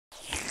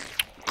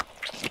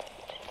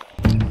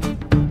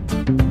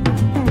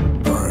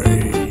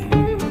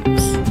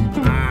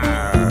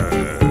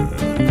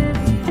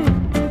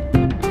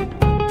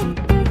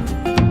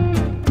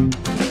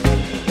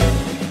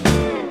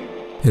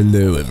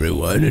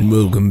everyone, and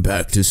welcome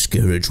back to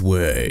Scareage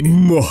Way.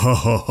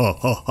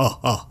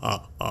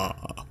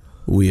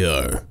 We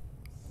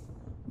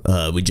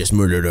just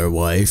murdered our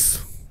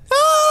wife.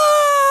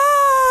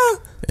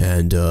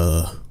 And,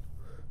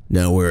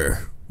 now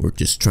we're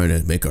just trying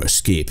to make our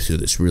escape through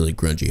this really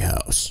grungy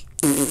house.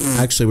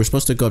 Actually, we're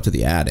supposed to go up to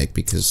the attic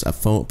because a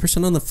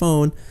person on the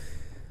phone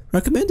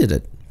recommended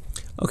it.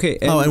 Okay.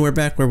 And we're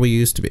back where we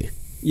used to be.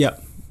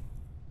 Yep.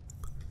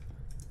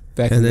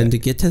 And then to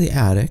get to the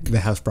attic, the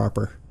house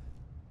proper.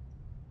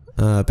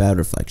 Bad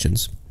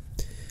reflections.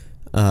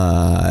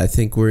 I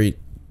think we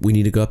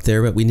need to go up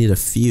there, but we need a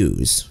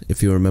fuse,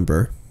 if you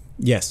remember.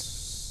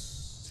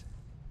 Yes.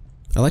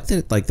 I like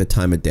that, like the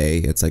time of day,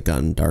 it's like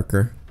gotten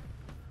darker.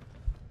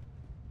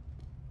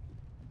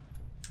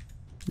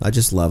 I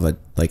just love a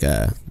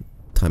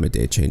time of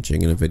day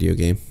changing in a video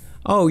game.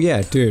 Oh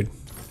yeah, dude.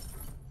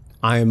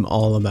 I'm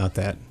all about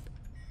that.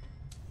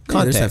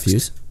 Context. There's that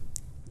fuse.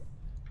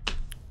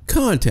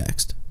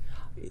 Context.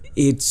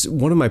 It's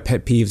one of my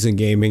pet peeves in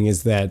gaming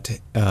is that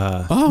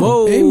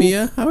whoa. Hey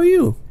Mia, how are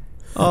you?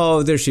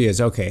 Oh, there she is.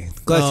 Okay.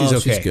 Glad she's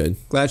okay. She's good.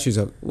 Glad she's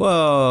okay.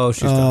 Whoa,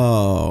 she's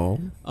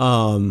gone.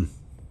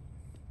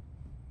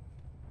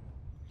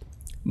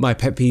 My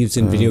pet peeves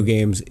in video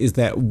games is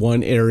that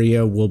one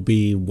area will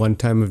be one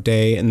time of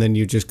day and then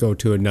you just go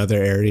to another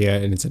area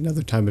and it's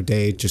another time of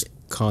day, just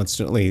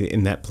constantly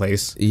in that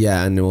place.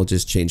 Yeah, and it will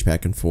just change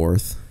back and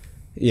forth.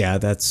 Yeah,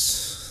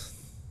 that's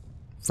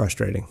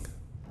frustrating.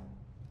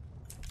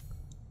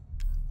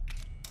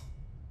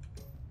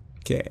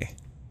 Okay.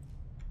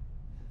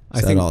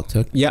 Is that all it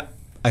took? Yeah.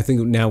 I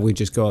think now we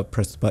just go up,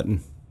 press the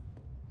button.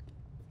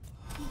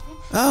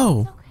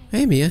 Oh, okay.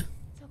 Hey Mia. It's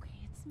okay,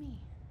 it's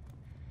me.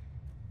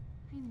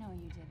 I know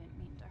you didn't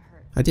mean to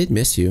hurt. I did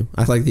miss you.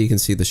 I like that you can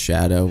see the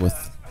shadow with...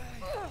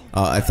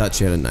 Oh, I thought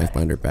she had a knife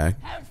behind her back.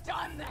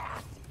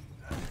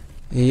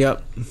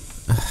 Yep.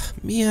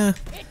 Mia,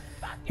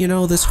 you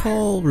know, this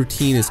whole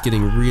routine is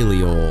getting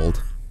really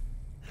old.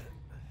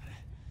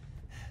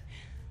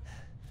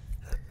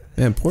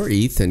 Man, poor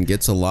Ethan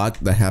gets a lot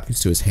that happens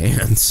to his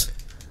hands.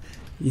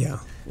 Yeah.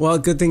 Well,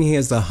 good thing he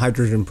has the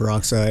hydrogen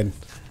peroxide.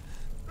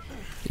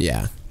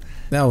 Yeah.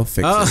 That will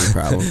fix any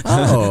problem.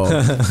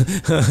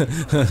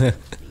 Oh.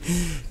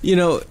 You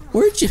know,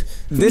 where'd you...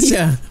 This...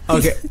 Yeah.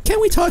 Okay.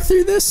 Can we talk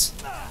through this?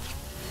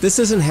 This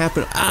doesn't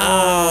happen...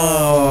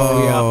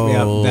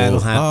 Oh. Yep, that'll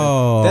happen.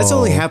 Oh. That's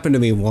only happened to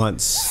me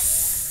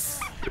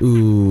once.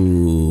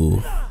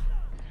 Ooh.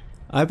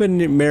 I've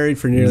been married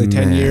for nearly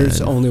 10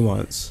 years, only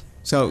once.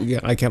 So, yeah,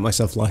 I count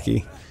myself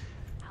lucky.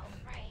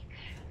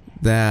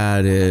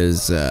 That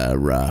is,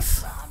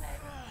 rough.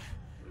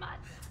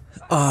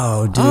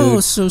 Oh, dude. Oh,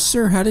 so,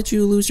 sir, how did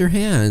you lose your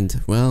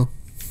hand? Well,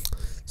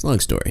 it's a long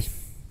story.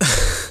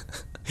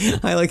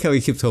 I like how he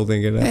keeps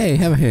holding it up. Hey,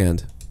 have a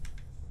hand.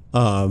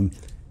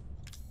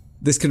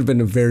 This could have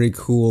been a very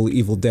cool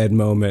Evil Dead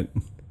moment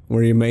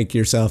where you make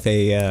yourself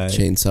a...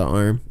 chainsaw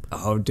arm.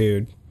 Oh,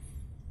 dude.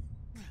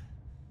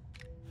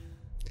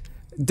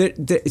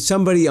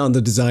 Somebody on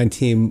the design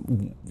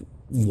team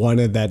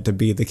wanted that to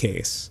be the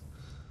case.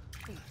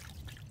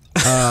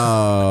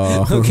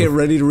 Oh. Okay,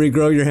 ready to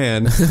regrow your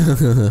hand.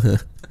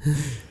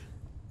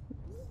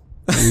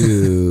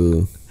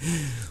 Ew.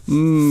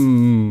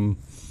 Mmm.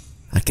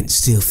 I can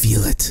still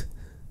feel it.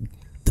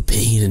 The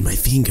pain in my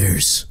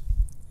fingers.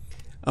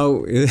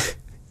 Oh,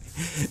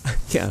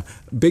 yeah.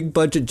 Big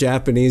budget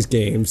Japanese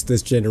games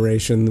this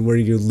generation where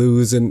you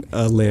lose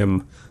a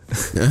limb.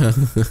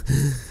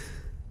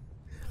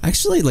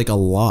 Actually, like a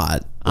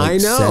lot. Like I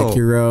know.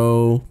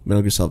 Sekiro,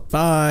 Metal Gear Solid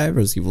 5,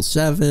 Resident Evil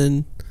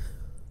 7.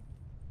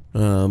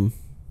 I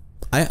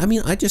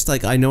mean, I just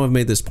like, I know I've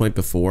made this point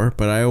before,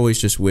 but I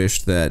always just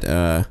wish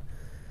that,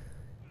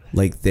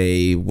 like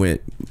they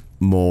went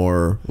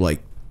more,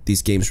 like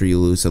these games where you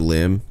lose a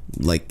limb,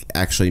 like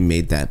actually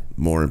made that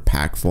more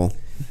impactful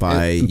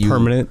by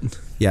permanent.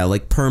 Yeah,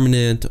 like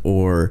permanent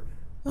or,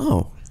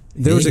 oh.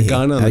 There was a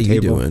gun on the table. How you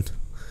doing?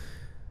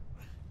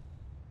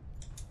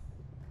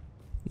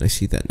 I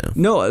see that now.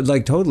 No,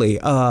 like totally.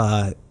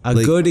 A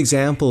good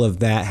example of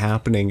that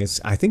happening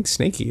is, I think,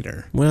 Snake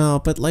Eater. Well,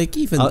 but like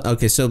even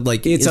okay, so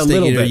like it's in a Snake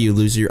little Eater, bit. you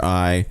lose your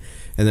eye,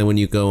 and then when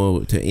you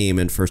go to aim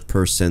in first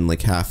person,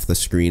 like half the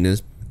screen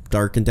is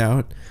darkened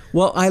out.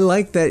 Well, I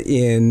like that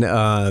in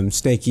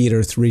Snake Eater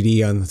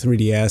 3D on the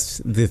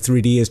 3DS, the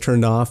 3D is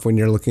turned off when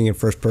you're looking at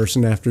first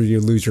person after you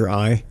lose your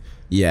eye.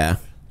 Yeah,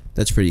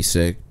 that's pretty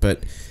sick,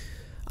 but.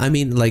 I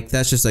mean, like,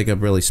 that's just, like, a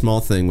really small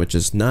thing, which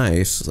is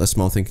nice. A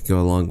small thing could go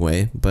a long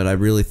way. But I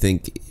really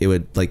think it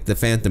would, like, the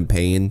Phantom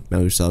Pain,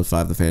 Metal Gear Solid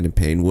 5, the Phantom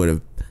Pain would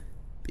have,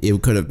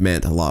 it could have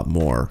meant a lot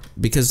more.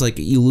 Because, like,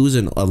 you lose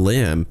a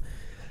limb,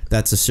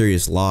 that's a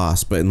serious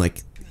loss. But,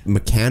 like,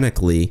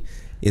 mechanically,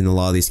 in a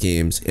lot of these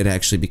games, it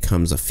actually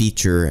becomes a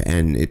feature,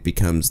 and it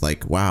becomes,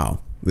 like, wow,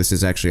 this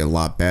is actually a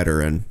lot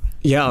better. And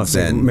yeah,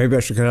 so maybe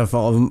I should cut off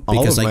all of them.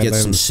 Because I get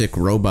some sick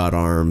robot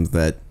arm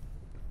that...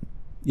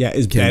 Yeah,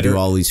 is can better. do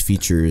all these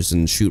features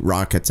and shoot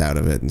rockets out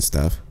of it and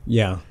stuff.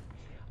 Yeah.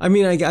 I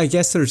mean, I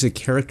guess there's a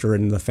character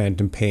in the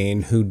Phantom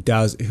Pain who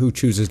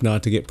chooses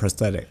not to get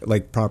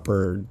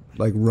proper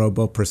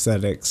robo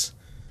prosthetics,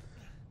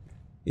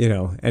 you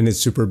know, and is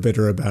super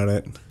bitter about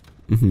it.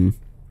 Mm-hmm.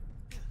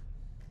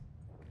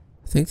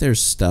 I think there's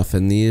stuff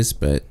in these,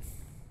 but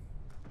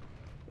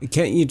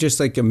can't you just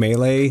like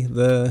melee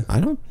the? I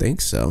don't think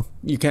so.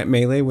 You can't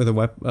melee with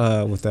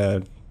with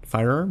a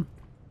firearm?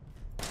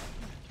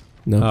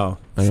 No. Oh,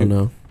 I don't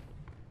know.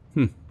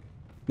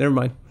 Never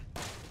mind.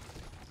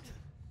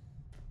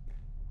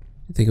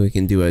 I think we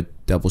can do a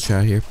double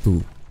shot here.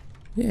 Boo.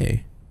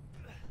 Yay.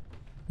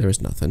 There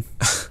was nothing.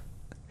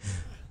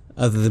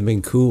 Other than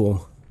being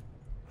cool.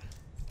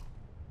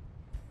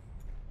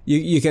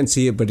 You can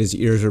see it, but his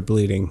ears are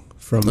bleeding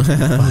from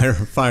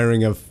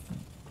firing of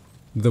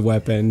the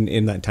weapon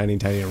in that tiny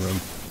room.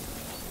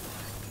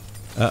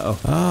 Uh-oh.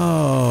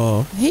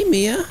 Oh. Hey,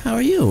 Mia. How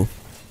are you?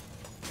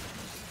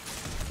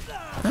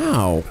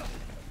 Ow.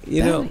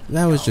 You know...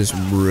 That was just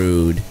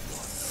rude.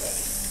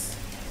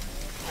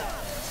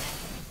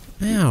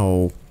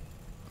 Ow.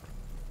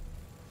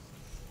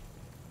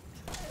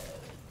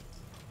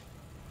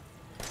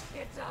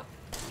 It's up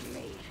to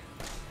me.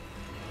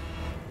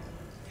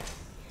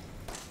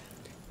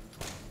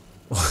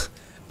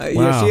 You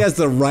know, she has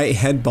the right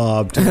head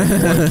bob to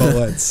avoid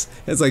bullets.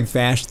 It's like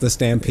Vash the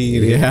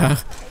Stampede.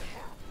 Yeah.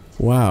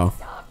 Wow.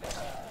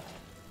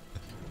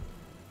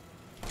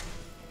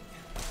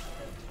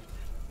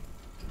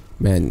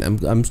 Man,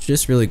 I'm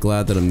just really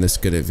glad that I'm this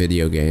good at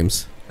video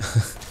games.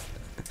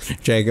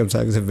 Jacob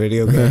sucks at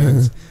video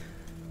games.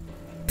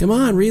 Come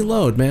on,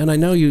 reload, man. I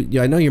know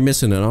you're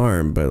missing an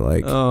arm, but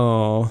like.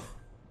 Oh.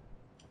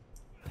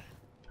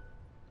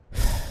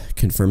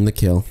 Confirm the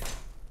kill.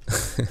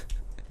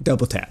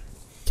 Double tap.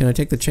 Can I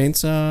take the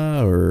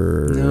chainsaw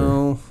or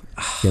no?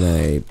 Can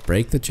I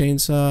break the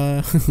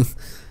chainsaw?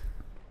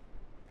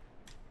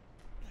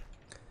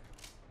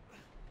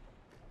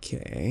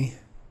 Okay.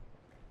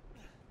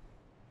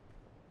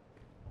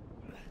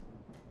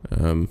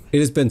 It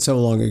has been so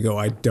long ago,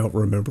 I don't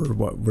remember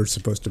what we're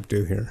supposed to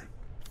do here.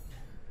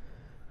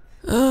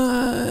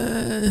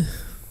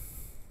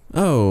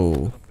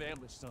 Oh.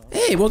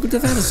 Hey, welcome to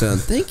Family Son.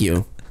 Thank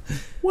you.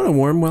 What a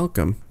warm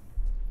welcome.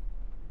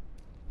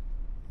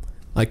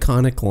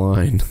 Iconic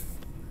line.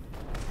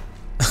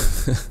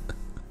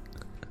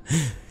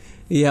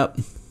 Yep.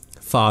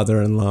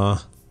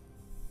 Father-in-law.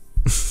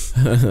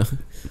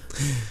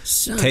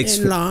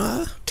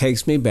 Son-in-law.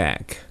 Takes me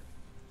back.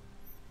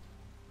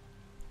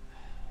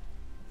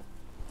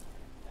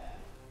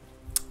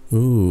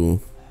 Ooh.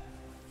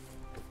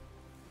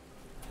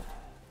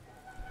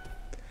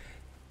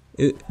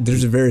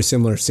 There's a very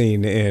similar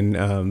scene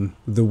in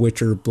The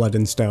Witcher Blood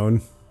and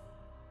Stone.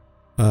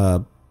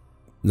 No,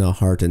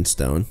 Heart and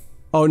Stone.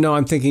 Oh no,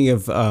 I'm thinking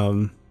of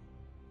Blood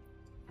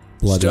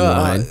and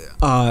Wine.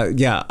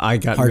 Yeah, I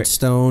got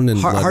Heartstone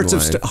and Blood Hearts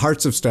and of Wine.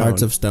 Hearts of Stone.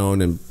 Hearts of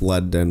Stone and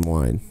Blood and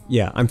Wine.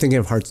 Yeah, I'm thinking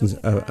of Hearts of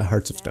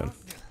Stone.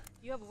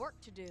 You have work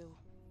to do.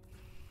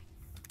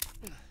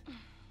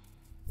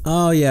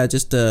 Oh yeah,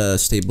 just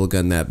staple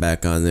gun that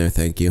back on there,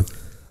 thank you.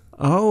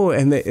 Oh,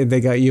 and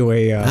they got you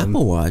a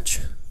Apple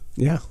Watch.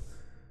 Yeah.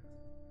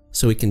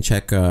 So we can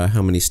check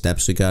how many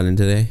steps we got in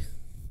today.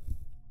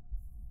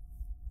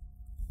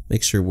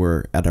 Make sure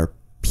we're at our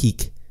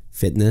peak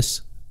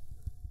fitness.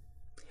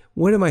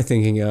 What am I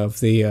thinking of?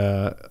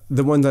 The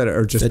one that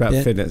are just about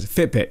fitness.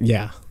 Fitbit,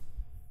 yeah.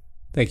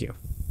 Thank you.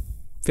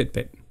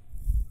 Fitbit.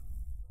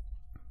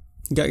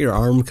 You got your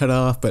arm cut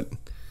off, but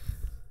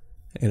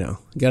you know,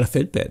 you got a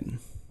Fitbit.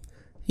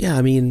 Yeah,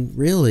 I mean,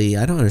 really,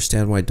 I don't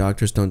understand why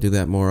doctors don't do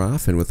that more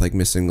often with like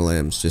missing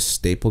limbs. Just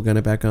staple gun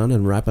it back on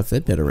and wrap a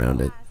Fitbit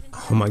around it.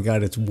 Oh my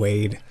god, it's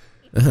Wade.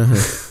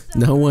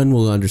 No one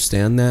will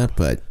understand that,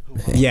 but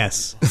hey.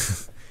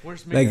 Yes.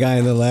 That guy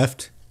on the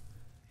left,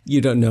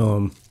 you don't know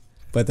him,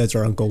 but that's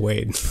our Uncle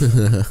Wade.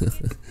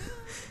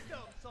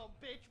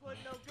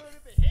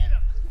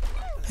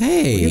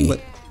 Hey,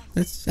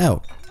 that's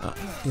out.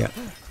 Yeah.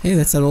 Hey,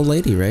 that's that old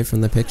lady, right,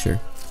 from the picture.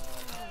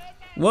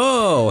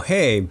 Whoa,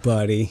 hey,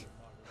 buddy.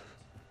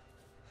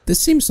 This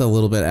seems a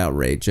little bit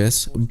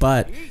outrageous,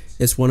 but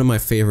it's one of my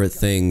favorite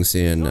things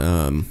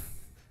in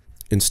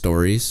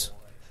stories.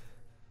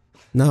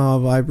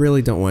 No, I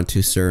really don't want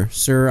to, sir.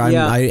 Sir,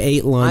 I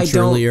ate lunch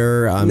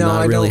earlier. I'm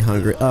not really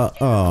hungry.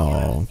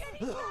 Oh.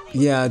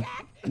 Yeah,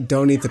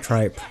 don't eat the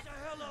tripe.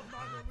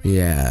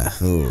 Yeah.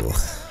 Ooh.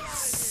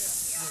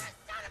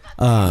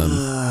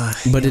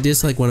 But it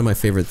is like one of my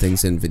favorite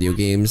things in video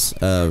games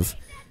of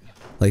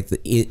like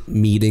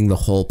meeting the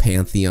whole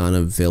pantheon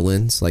of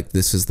villains. Like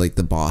this is like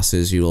the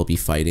bosses you will be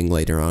fighting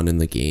later on in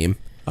the game.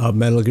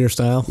 Metal Gear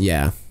style?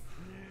 Yeah.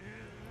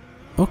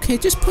 Okay,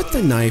 just put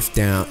the knife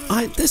down.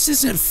 This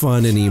isn't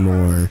fun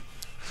anymore.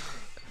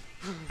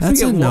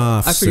 That's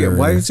enough, I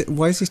forget, sir.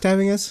 why is he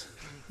stabbing us?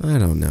 I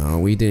don't know.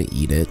 We didn't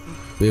eat it.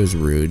 It was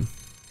rude.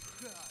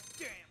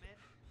 Damn it.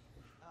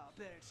 I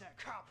bet it's that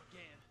cop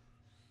again.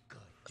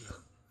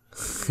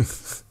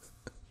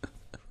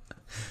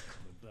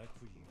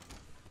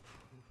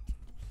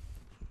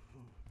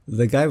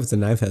 The guy with the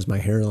knife has my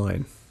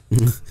hairline.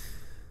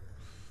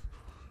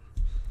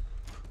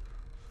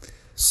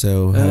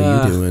 So,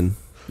 how you doing?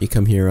 You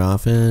come here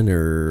often,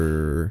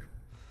 or?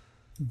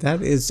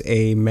 That is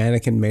a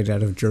mannequin made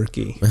out of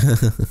jerky.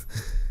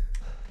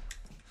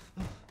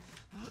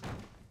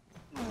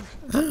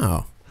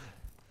 Ow.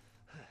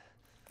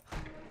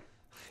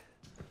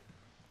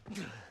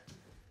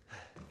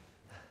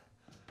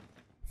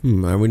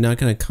 Are we not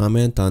going to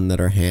comment on that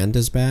our hand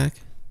is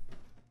back?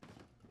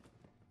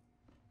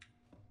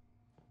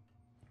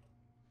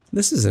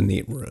 This is a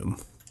neat room.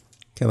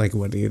 Kind of like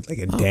what? Like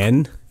a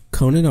den?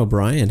 Conan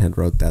O'Brien had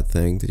wrote that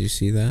thing. Did you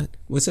see that?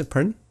 What's it,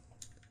 pardon?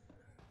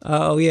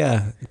 Oh,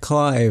 yeah.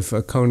 Clive,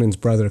 Conan's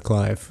brother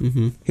Clive.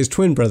 Mm-hmm. His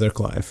twin brother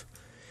Clive.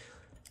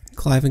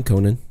 Clive and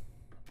Conan.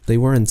 They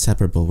were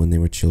inseparable when they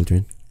were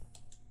children.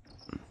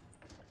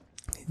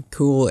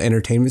 Cool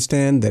entertainment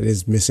stand that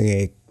is missing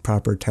a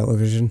proper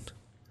television.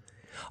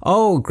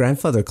 Oh,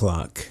 grandfather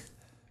clock.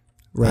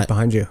 Right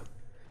behind you.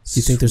 Do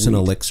you think there's an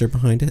elixir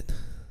behind it?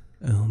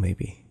 Oh,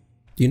 maybe.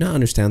 Do you not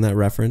understand that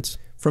reference?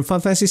 From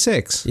Final Fantasy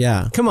VI.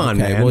 Yeah. Come on,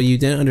 man. Well, you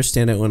didn't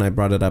understand it when I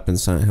brought it up in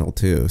Silent Hill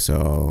 2,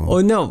 so... Oh,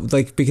 no,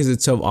 like, because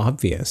it's so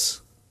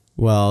obvious.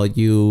 Well,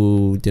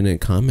 you didn't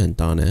comment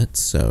on it,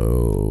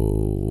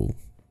 so...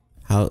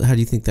 How do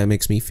you think that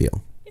makes me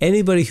feel?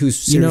 Anybody who's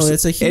serious... You know,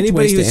 it's a huge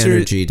waste of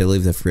energy to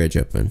leave the fridge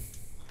open.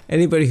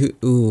 Anybody who...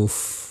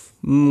 Oof.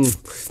 Oh,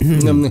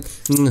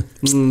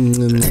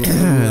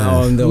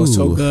 no,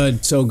 so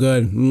good, so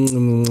good.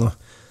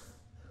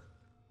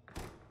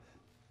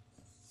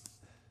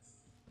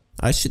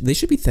 They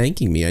should be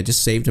thanking me. I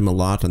just saved them a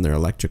lot on their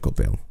electrical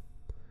bill.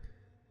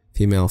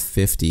 Female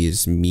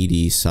 50s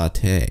meaty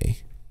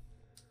sauté.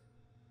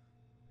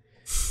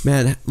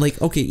 Man,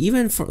 like, okay,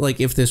 even for, like,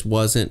 if this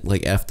wasn't,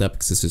 like, effed up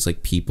because this is,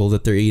 like, people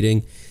that they're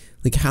eating,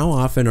 like, how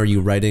often are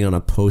you writing on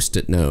a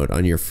Post-it note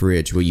on your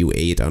fridge what you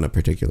ate on a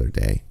particular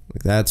day?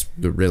 Like, that's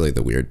really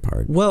the weird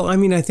part. Well, I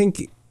mean, I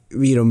think,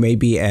 you know,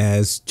 maybe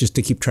as just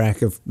to keep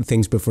track of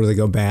things before they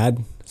go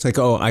bad. It's like,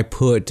 oh, I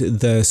put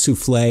the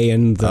souffle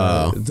in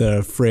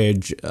the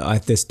fridge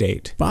at this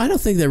date. But I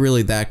don't think they're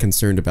really that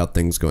concerned about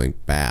things going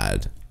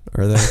bad,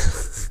 are they?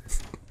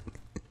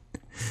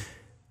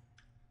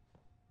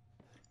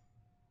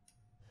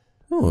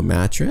 Oh, a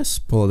mattress.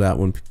 Pull it out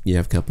when you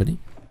have company.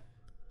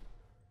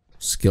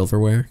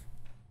 Silverware.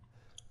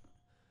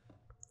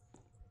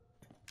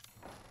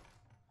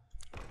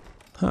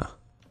 Huh.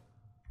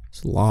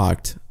 It's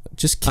locked.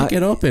 Just kick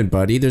it open,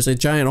 buddy. There's a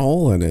giant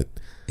hole in it.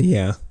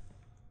 Yeah.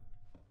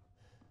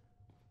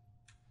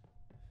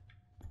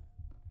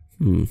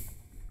 Oh,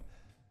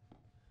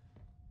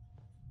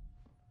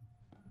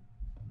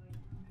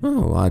 a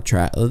lot of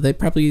trash. They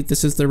probably,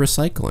 this is their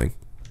recycling.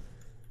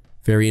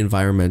 Very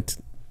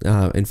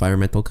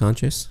environmental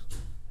conscious.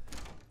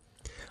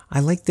 I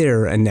like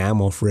their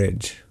enamel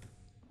fridge.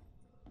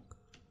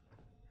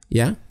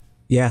 Yeah?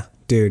 Yeah,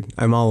 dude,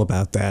 I'm all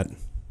about that.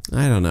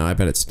 I don't know. I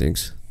bet it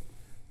stinks.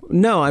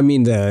 No, I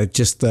mean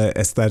just the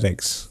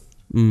aesthetics.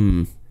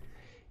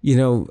 You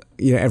know,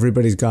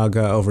 everybody's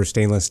gaga over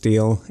stainless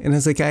steel, and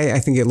it's like I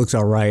think it looks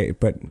all right,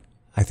 but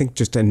I think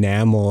just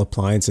enamel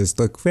appliances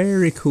look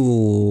very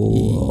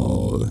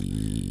cool.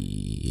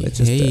 Let's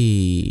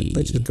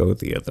just go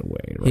the other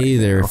way. Right hey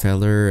there, now.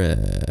 feller.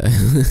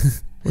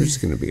 We're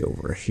just gonna be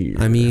over here.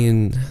 I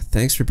mean,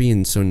 thanks for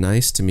being so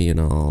nice to me and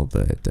all,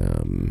 but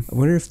I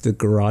wonder if the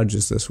garage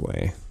is this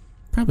way.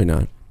 Probably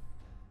not.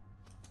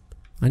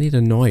 I need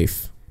a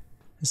knife.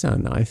 It's not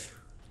a knife.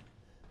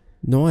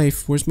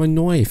 Knife? Where's my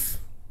knife?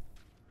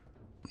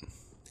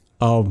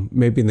 Oh,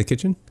 maybe in the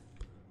kitchen?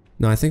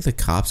 No, I think the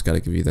cop's got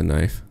to give you the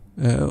knife.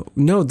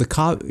 No, the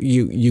cop,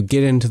 you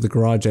get into the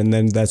garage and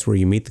then that's where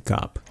you meet the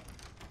cop.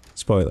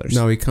 Spoilers.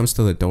 No, he comes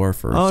to the door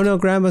first. Oh no,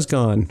 Grandma's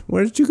gone.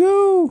 Where did you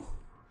go?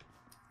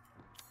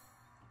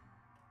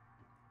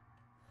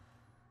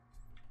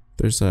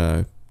 There's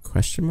a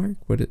question mark?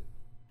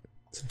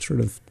 Some sort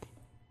of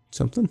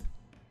something?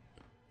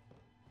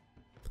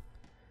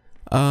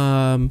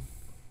 Oh,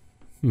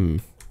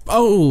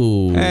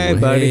 hey,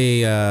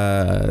 buddy.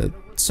 Hey,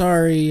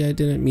 sorry, I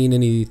didn't mean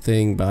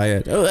anything by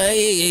it. Oh,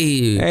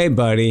 hey. Hey,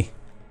 buddy.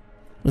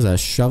 Was that a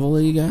shovel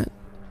that you got?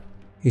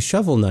 He's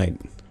Shovel Knight.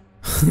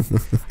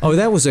 Oh,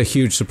 that was a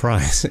huge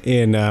surprise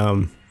in,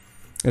 I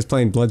was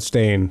playing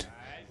Bloodstained,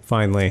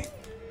 finally.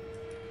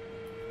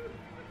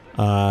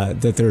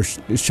 That their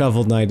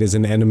Shovel Knight is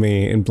an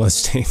enemy in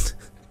Bloodstained.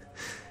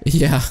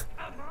 Yeah.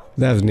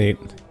 That was neat.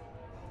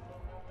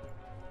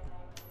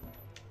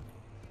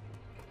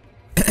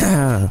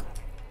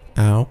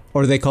 Ow.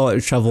 Or they call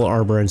it shovel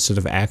armor instead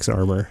of axe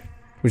armor,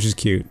 which is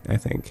cute, I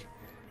think.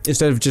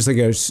 Instead of just like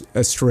a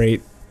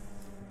straight,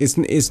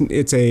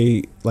 it's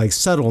a like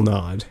subtle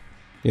nod,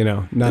 you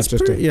know, not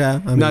just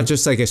not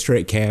just like a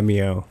straight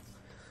cameo,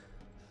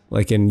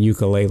 like in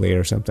Ukulele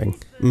or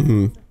something.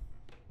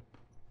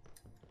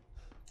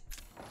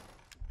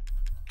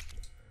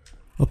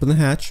 Open the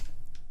hatch.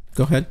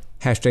 Go ahead.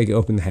 Hashtag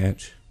open the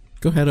hatch.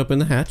 Go ahead, open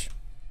the hatch.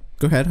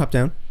 Go ahead, hop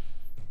down.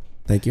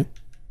 Thank you.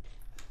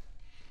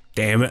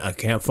 Damn it, I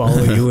can't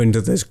follow you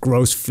into this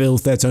gross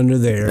filth that's under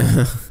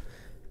there.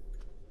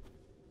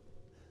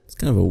 It's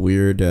kind of a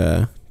weird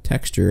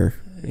texture.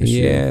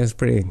 Yeah, it's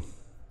pretty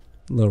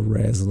low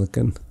res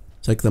looking.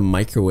 It's like the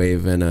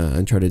microwave in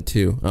Uncharted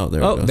 2. Oh,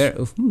 there it goes. There.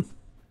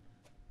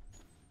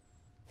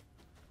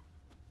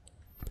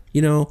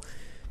 You know,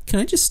 can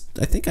I just...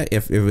 I think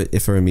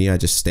if for me, I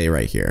just stay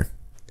right here.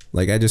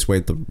 Like, I just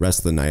wait the rest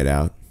of the night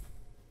out.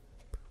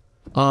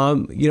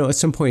 You know, at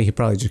some point he'd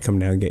probably just come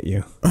down and get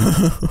you.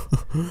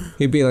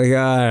 He'd be like,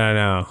 I don't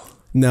know.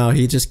 No,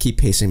 he'd just keep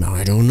pacing.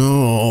 I don't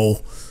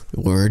know.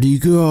 Where'd he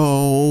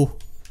go?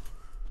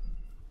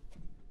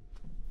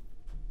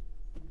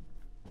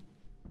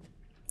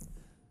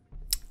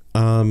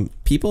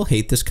 People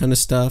hate this kind of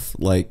stuff.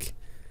 Like,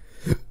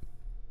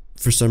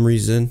 for some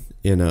reason,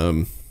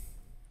 in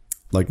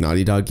like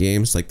Naughty Dog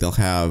games, like they'll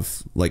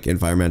have like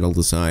environmental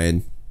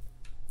design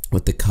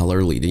with the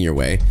color leading your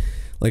way.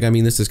 Like, I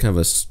mean, this is kind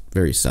of a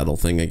very subtle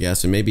thing, I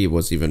guess, and maybe it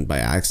was even by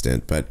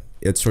accident, but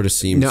it sort of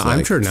seems like... No,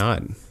 I'm sure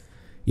not.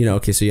 You know,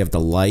 okay, so you have the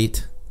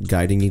light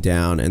guiding you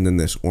down, and then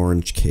this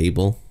orange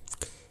cable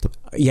to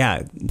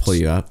pull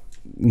you up.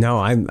 No,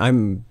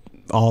 I'm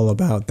all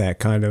about that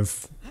kind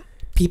of...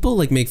 People,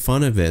 like, make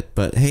fun of it,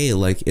 but hey,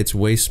 like, it's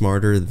way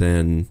smarter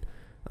than...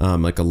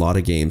 like a lot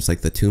of games,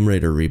 like the Tomb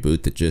Raider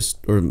reboot that just,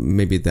 or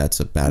maybe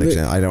that's a bad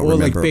example. I don't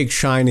remember. Like big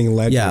shining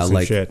ledges. Yeah, and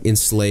like shit.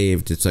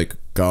 Enslaved. It's like,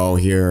 go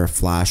here,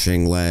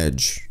 flashing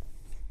ledge.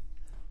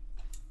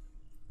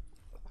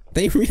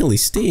 They really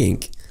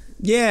stink.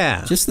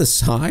 Yeah. Just the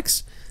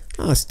socks.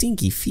 Oh,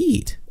 stinky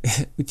feet.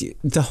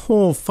 The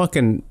whole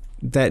fucking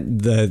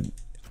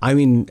I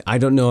mean, I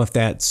don't know if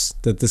that's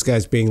that this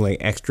guy's being like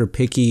extra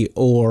picky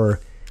or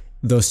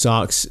those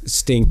socks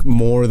stink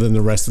more than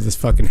the rest of this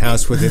fucking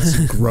house with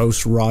its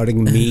gross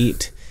rotting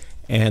meat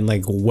and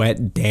like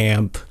wet,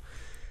 damp,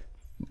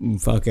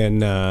 fucking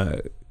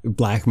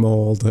black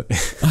mold.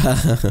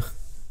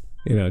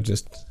 You know,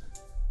 just...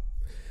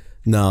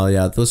 No,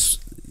 yeah,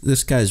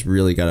 this guy's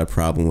really got a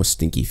problem with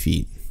stinky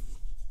feet.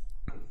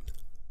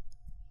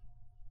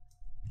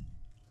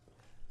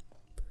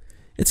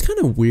 It's kind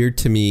of weird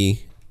to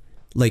me,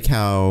 like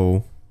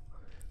how,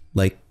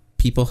 like,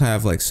 people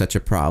have like such a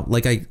problem,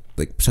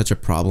 such a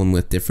problem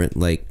with different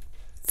like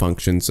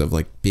functions of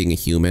like being a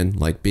human,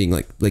 like being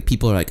like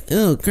people are like,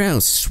 oh,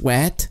 gross,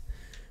 sweat,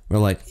 or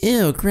like,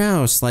 ew,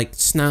 gross, like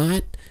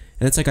snot,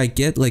 and it's like I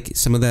get like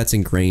some of that's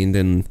ingrained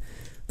in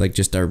like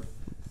just our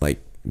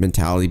like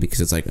mentality because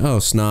it's like, oh,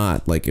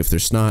 snot, like if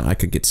there's snot, I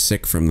could get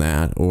sick from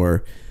that,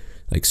 or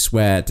like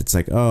sweat, it's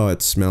like, oh,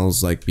 it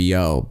smells like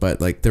BO,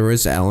 but like there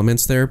is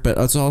elements there, but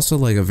it's also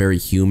like a very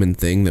human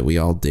thing that we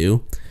all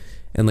do.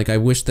 And like I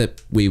wish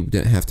that we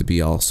didn't have to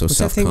be all so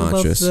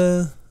self-conscious.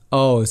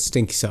 Oh,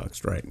 stinky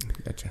socks, right?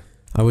 Gotcha.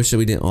 I wish that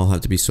we didn't all have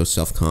to be so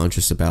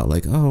self-conscious about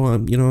like, oh,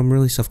 I'm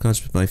really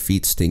self-conscious with my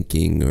feet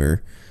stinking,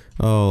 or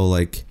oh,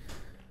 like,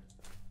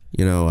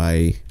 you know,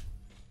 I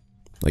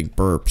like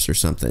burps or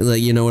something.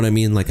 Like, you know what I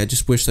mean? Like, I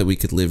just wish that we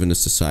could live in a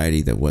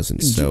society that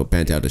wasn't so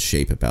bent out of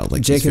shape about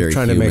like Jacob these very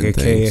trying to make a things.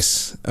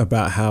 Case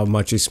about how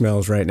much he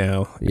smells right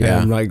now.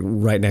 Yeah, and like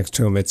right next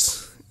to him,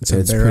 it's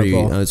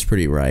unbearable. It's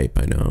pretty ripe,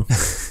 I know.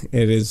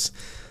 It is.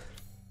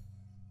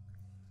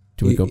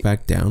 Do we go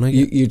back down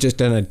again? You just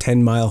done a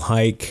 10-mile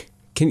hike.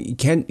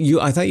 Can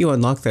you? I thought you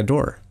unlocked that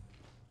door.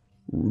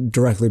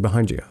 Directly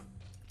behind you.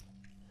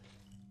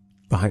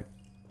 Whoa.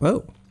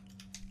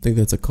 I think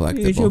that's a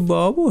collectible. It's your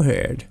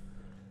bobblehead.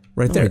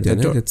 Right there.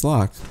 That door. It's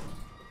locked.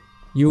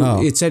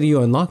 It said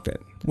you unlocked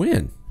it.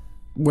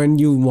 When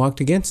you walked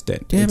against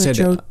it. Damn it,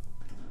 Joe.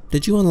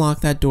 Did you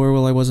unlock that door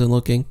while I wasn't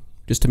looking?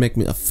 Just to make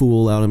me a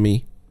fool out of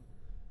me?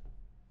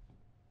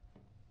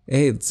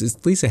 Hey,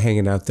 it's Lisa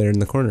hanging out there in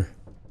the corner.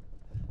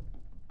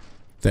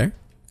 There?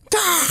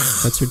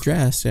 That's her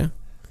dress, yeah.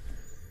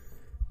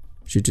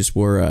 She just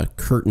wore a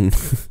curtain.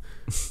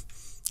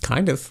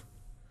 Kind of.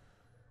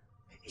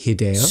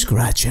 Hideo?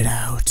 Scratch it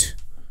out.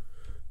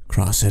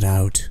 Cross it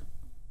out.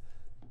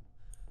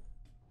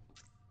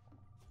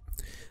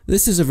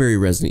 This is a very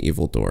Resident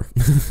Evil door.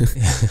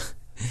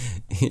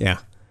 Yeah.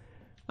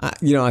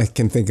 You know, I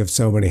can think of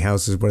so many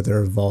houses where there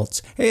are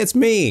vaults. Hey, it's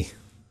me!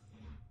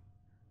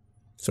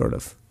 Sort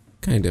of.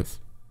 Kind of.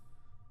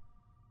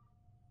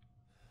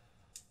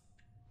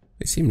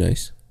 They seem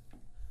nice.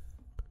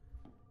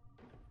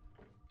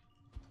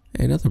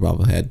 Hey, another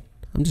bobblehead.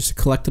 I'm just a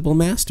collectible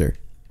master.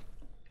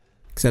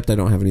 Except I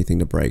don't have anything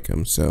to break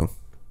them, so...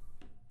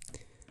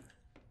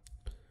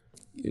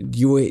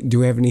 Do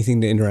we have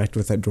anything to interact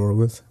with that door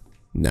with?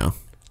 No.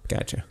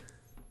 Gotcha.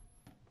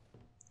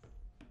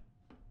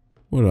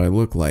 What do I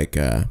look like,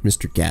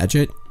 Mr.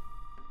 Gadget?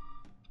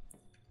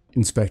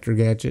 Inspector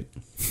Gadget?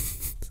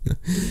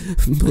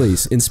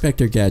 Please,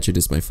 Inspector Gadget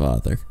is my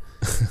father.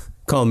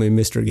 Call me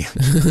Mr.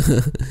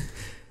 Gadget.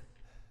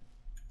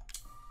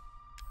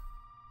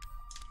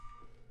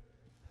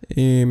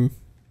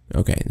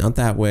 Okay, not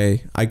that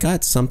way. I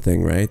got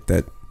something, right?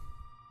 That...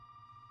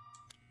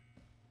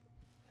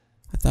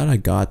 I thought I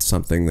got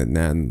something that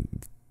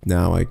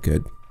now I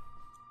could...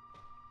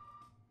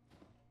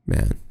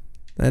 Man,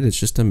 that is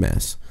just a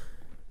mess.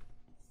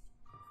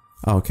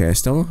 Okay, I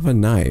still don't have a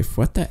knife.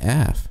 What the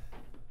F?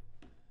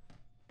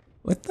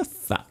 What the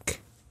fuck?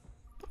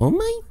 Oh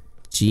my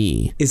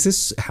T.G.I. Is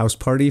this House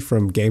Party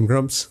from Game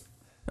Grumps?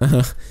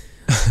 Hey,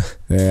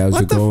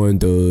 how's it going,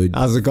 dude?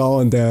 How's it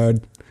going,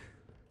 dude?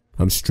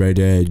 I'm straight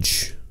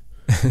edge.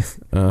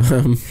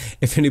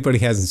 If anybody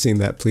hasn't seen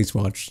that, please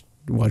watch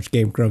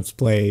Game Grumps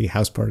play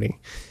House Party.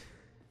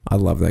 I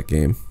love that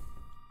game.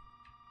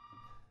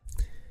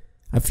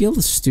 I feel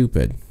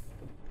stupid.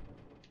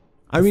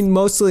 I mean,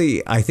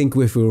 mostly, I think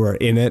if we were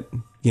in it,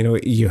 you know,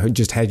 you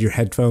just had your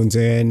headphones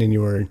in and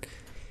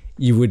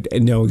you would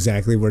know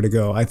exactly where to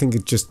go. I think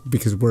it's just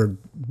because we're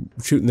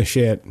shooting the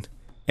shit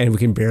and we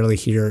can barely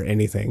hear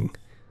anything.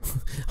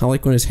 I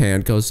like when his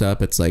hand goes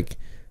up, it's like,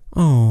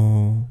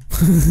 oh.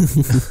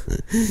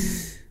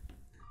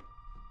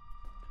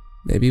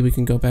 Maybe we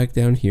can go back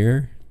down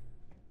here?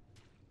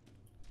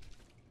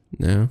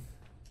 No?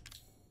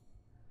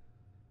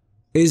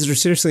 Is there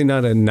seriously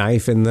not a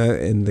knife in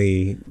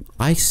the...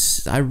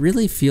 I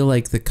really feel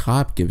like the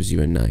cop gives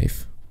you a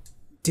knife.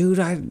 Dude,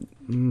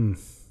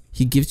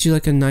 He gives you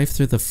like a knife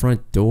through the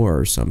front door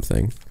or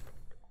something.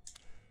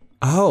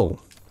 Oh.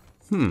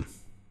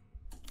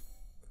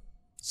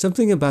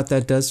 Something about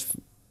that does...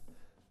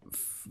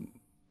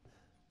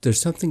 There's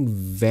something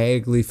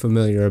vaguely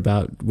familiar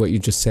about what you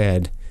just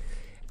said.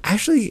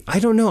 Actually, I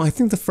don't know. I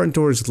think the front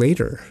door is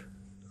later.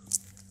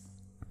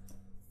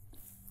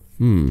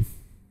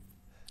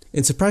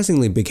 It's a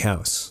surprisingly big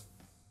house.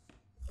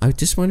 I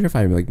just wonder if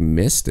I like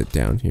missed it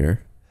down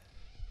here.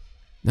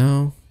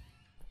 No.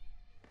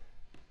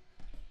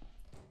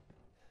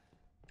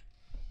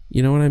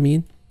 You know what I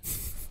mean?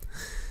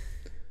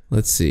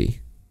 Let's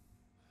see.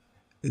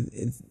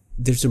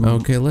 There's a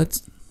Okay,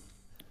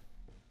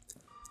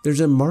 There's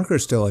a marker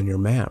still on your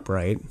map,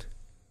 right?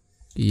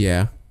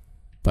 Yeah.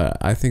 But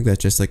I think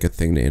that's just like a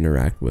thing to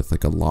interact with,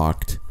 like a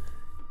locked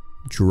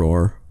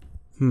drawer.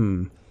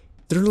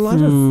 There are a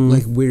lot of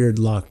like weird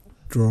locked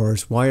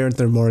drawers. Why aren't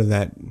there more of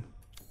that?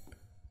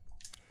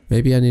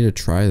 Maybe I need to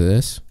try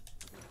this.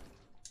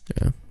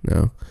 Yeah,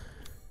 no.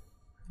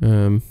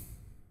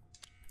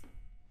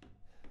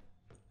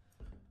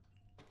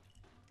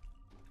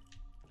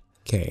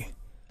 Okay.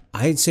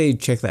 I'd say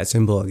check that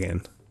symbol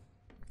again.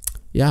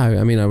 Yeah,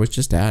 I mean, I was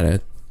just at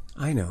it.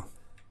 I know.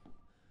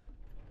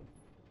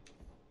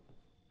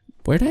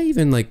 Where'd I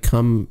even like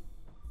come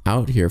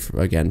out here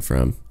again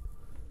from?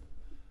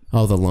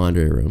 Oh, the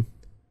laundry room.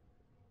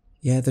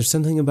 Yeah, there's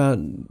something about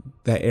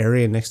that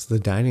area next to the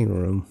dining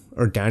room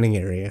or dining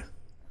area.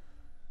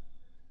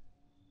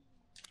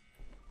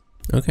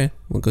 Okay,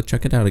 we'll go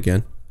check it out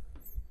again.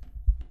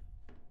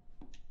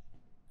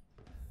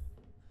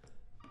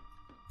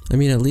 I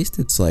mean, at least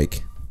it's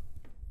like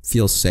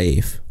feels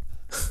safe.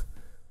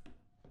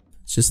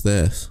 It's just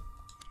this.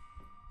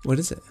 What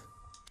is it?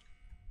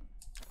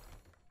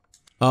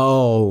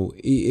 Oh,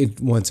 it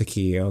wants a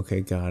key.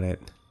 Okay, got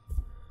it.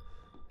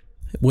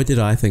 What did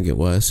I think it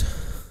was?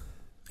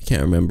 I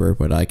can't remember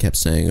what I kept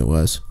saying it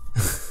was.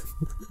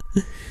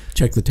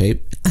 Check the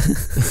tape.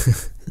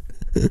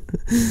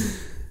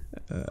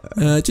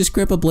 Just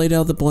grab a blade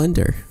out of the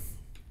blender.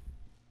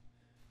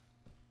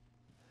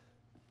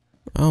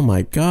 Oh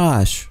my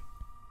gosh.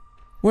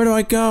 Where do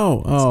I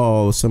go?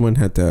 Oh, someone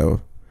had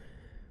to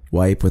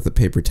wipe with a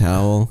paper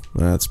towel.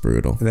 That's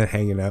brutal. And then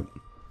hang it up.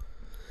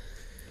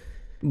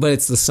 But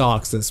it's the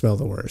socks that smell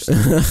the worst.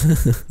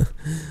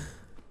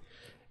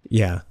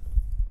 Yeah.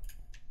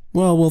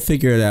 Well, we'll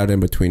figure it out in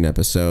between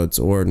episodes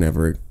or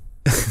never.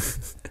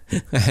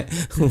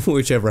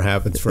 Whichever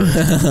happens first.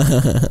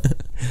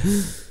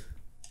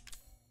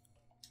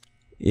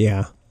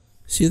 Yeah.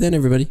 See you then,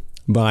 everybody.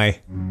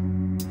 Bye.